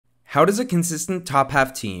How does a consistent top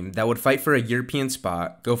half team that would fight for a European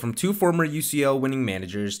spot go from two former UCL winning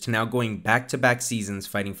managers to now going back-to-back seasons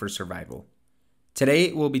fighting for survival?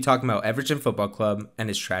 Today, we'll be talking about Everton Football Club and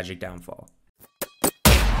its tragic downfall.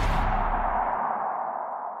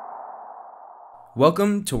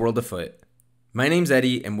 Welcome to World of Foot. My name's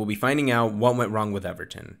Eddie, and we'll be finding out what went wrong with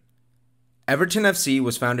Everton. Everton FC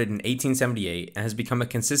was founded in 1878 and has become a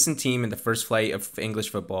consistent team in the first flight of English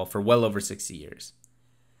football for well over 60 years.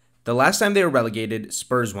 The last time they were relegated,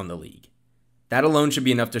 Spurs won the league. That alone should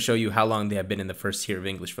be enough to show you how long they have been in the first tier of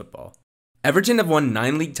English football. Everton have won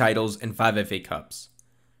 9 league titles and 5 FA Cups.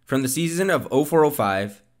 From the season of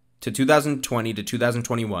 04-05 to 2020 to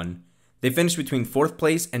 2021, they finished between 4th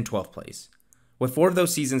place and 12th place, with 4 of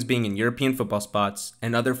those seasons being in European football spots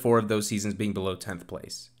and other 4 of those seasons being below 10th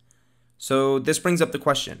place. So this brings up the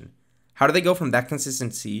question, how do they go from that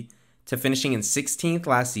consistency to finishing in 16th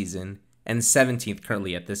last season and 17th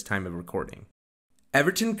currently at this time of recording?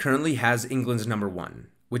 Everton currently has England's number 1,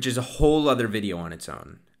 which is a whole other video on its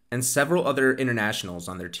own, and several other internationals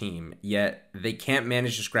on their team, yet they can't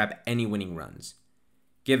manage to scrap any winning runs.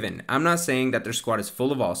 Given, I'm not saying that their squad is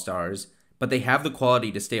full of all-stars, but they have the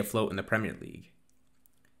quality to stay afloat in the Premier League.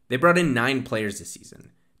 They brought in 9 players this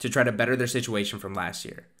season to try to better their situation from last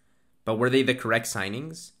year, but were they the correct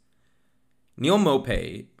signings? Neil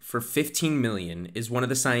Maupay for $15 million is one of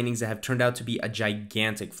the signings that have turned out to be a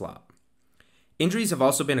gigantic flop. Injuries have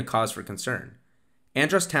also been a cause for concern.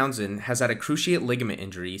 Andros Townsend has had a cruciate ligament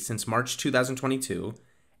injury since March 2022,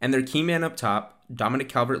 and their key man up top, Dominic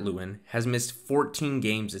Calvert-Lewin, has missed 14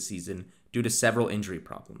 games this season due to several injury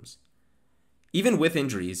problems. Even with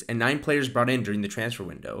injuries and 9 players brought in during the transfer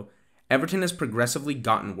window, Everton has progressively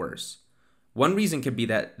gotten worse. One reason could be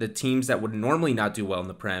that the teams that would normally not do well in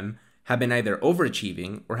the Prem have been either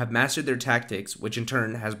overachieving or have mastered their tactics, which in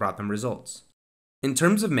turn has brought them results. In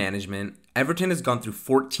terms of management, Everton has gone through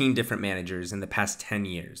 14 different managers in the past 10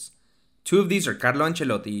 years. 2 of these are Carlo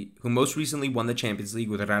Ancelotti, who most recently won the Champions League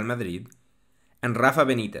with Real Madrid, and Rafa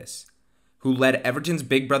Benitez, who led Everton's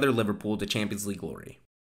big brother Liverpool to Champions League glory.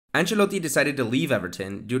 Ancelotti decided to leave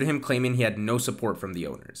Everton due to him claiming he had no support from the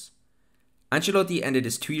owners. Ancelotti ended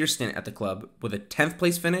his 2-year stint at the club with a 10th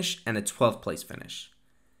place finish and a 12th place finish.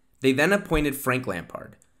 They then appointed Frank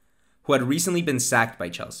Lampard, who had recently been sacked by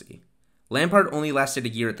Chelsea. Lampard only lasted a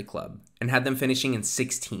year at the club and had them finishing in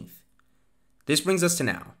 16th. This brings us to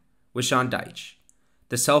now, with Sean Dyche,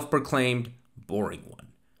 the self-proclaimed boring one,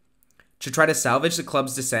 to try to salvage the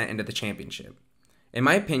club's descent into the championship. In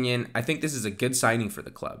my opinion, I think this is a good signing for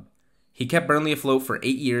the club. He kept Burnley afloat for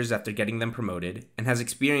 8 years after getting them promoted and has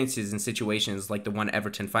experiences in situations like the one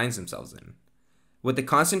Everton finds themselves in. With the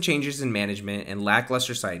constant changes in management and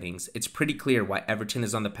lackluster signings, it's pretty clear why Everton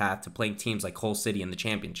is on the path to playing teams like Hull City in the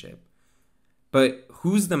Championship. But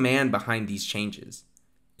who's the man behind these changes?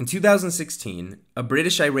 In 2016, a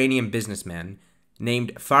British-Iranian businessman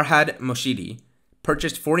named Farhad Moshidi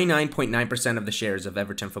purchased 49.9% of the shares of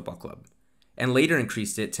Everton Football Club, and later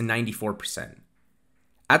increased it to 94%.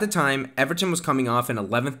 At the time, Everton was coming off an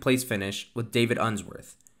 11th place finish with David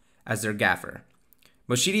Unsworth as their gaffer.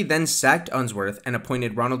 Moshidi then sacked Unsworth and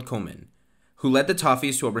appointed Ronald Koeman, who led the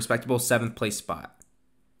Toffees to a respectable 7th place spot.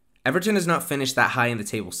 Everton has not finished that high in the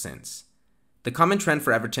table since. The common trend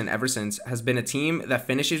for Everton ever since has been a team that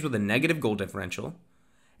finishes with a negative goal differential,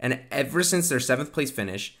 and ever since their 7th place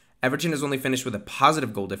finish, Everton has only finished with a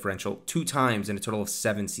positive goal differential 2 times in a total of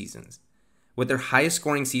 7 seasons, with their highest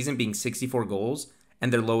scoring season being 64 goals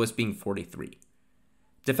and their lowest being 43.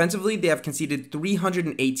 Defensively, they have conceded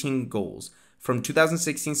 318 goals from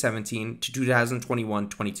 2016-17 to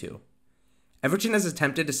 2021-22. Everton has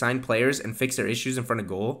attempted to sign players and fix their issues in front of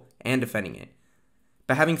goal and defending it.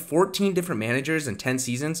 But having 14 different managers in 10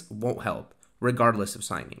 seasons won't help, regardless of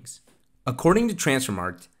signings. According to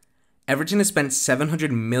Transfermarkt, Everton has spent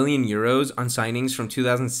 €700 million on signings from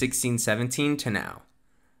 2016-17 to now.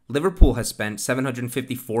 Liverpool has spent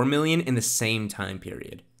 $754 million in the same time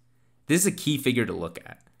period. This is a key figure to look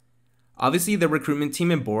at. Obviously, the recruitment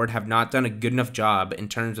team and board have not done a good enough job in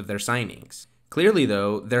terms of their signings. Clearly,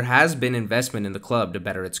 though, there has been investment in the club to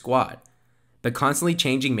better its squad, but constantly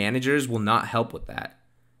changing managers will not help with that.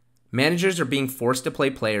 Managers are being forced to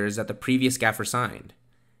play players that the previous gaffer signed.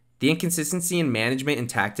 The inconsistency in management and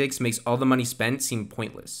tactics makes all the money spent seem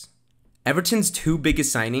pointless. Everton's 2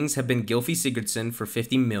 biggest signings have been Gylfi Sigurdsson for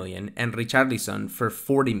 $50 million and Richarlison for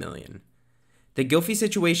 $40 million. The Gylfi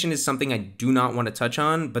situation is something I do not want to touch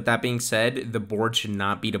on, but that being said, the board should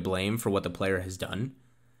not be to blame for what the player has done.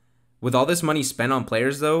 With all this money spent on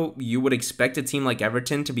players though, you would expect a team like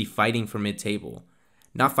Everton to be fighting for mid-table,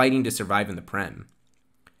 not fighting to survive in the Prem.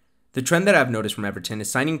 The trend that I've noticed from Everton is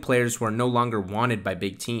signing players who are no longer wanted by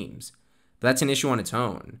big teams, but that's an issue on its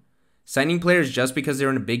own. Signing players just because they're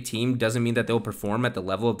in a big team doesn't mean that they'll perform at the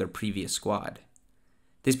level of their previous squad.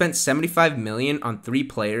 They spent $75 million on 3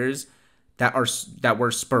 players that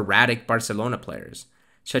were sporadic Barcelona players,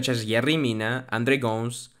 such as Yerry Mina, Andre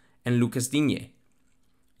Gomes, and Lucas Digne.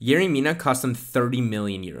 Yerry Mina cost them 30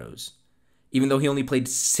 million euros, even though he only played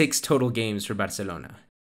 6 total games for Barcelona.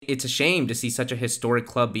 It's a shame to see such a historic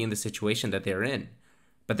club be in the situation that they're in,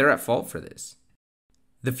 but they're at fault for this.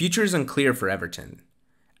 The future is unclear for Everton.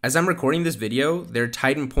 As I'm recording this video, they're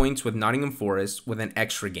tied in points with Nottingham Forest with an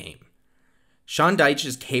extra game. Sean Dyche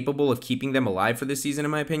is capable of keeping them alive for this season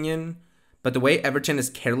in my opinion, but the way Everton has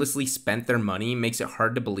carelessly spent their money makes it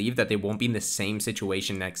hard to believe that they won't be in the same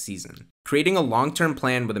situation next season. Creating a long-term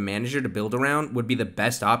plan with a manager to build around would be the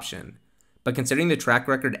best option, but considering the track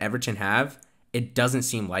record Everton have, it doesn't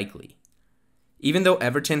seem likely. Even though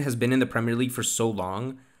Everton has been in the Premier League for so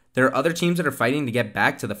long, there are other teams that are fighting to get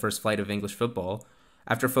back to the first flight of English football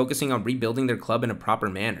after focusing on rebuilding their club in a proper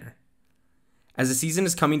manner. As the season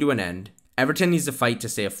is coming to an end, Everton needs to fight to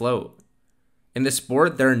stay afloat. In this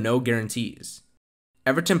sport, there are no guarantees.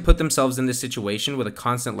 Everton put themselves in this situation with a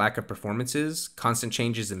constant lack of performances, constant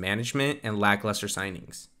changes in management, and lackluster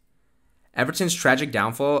signings. Everton's tragic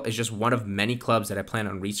downfall is just one of many clubs that I plan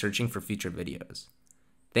on researching for future videos.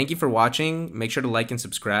 Thank you for watching, make sure to like and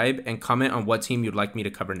subscribe, and comment on what team you'd like me to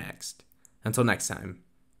cover next. Until next time,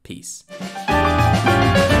 peace.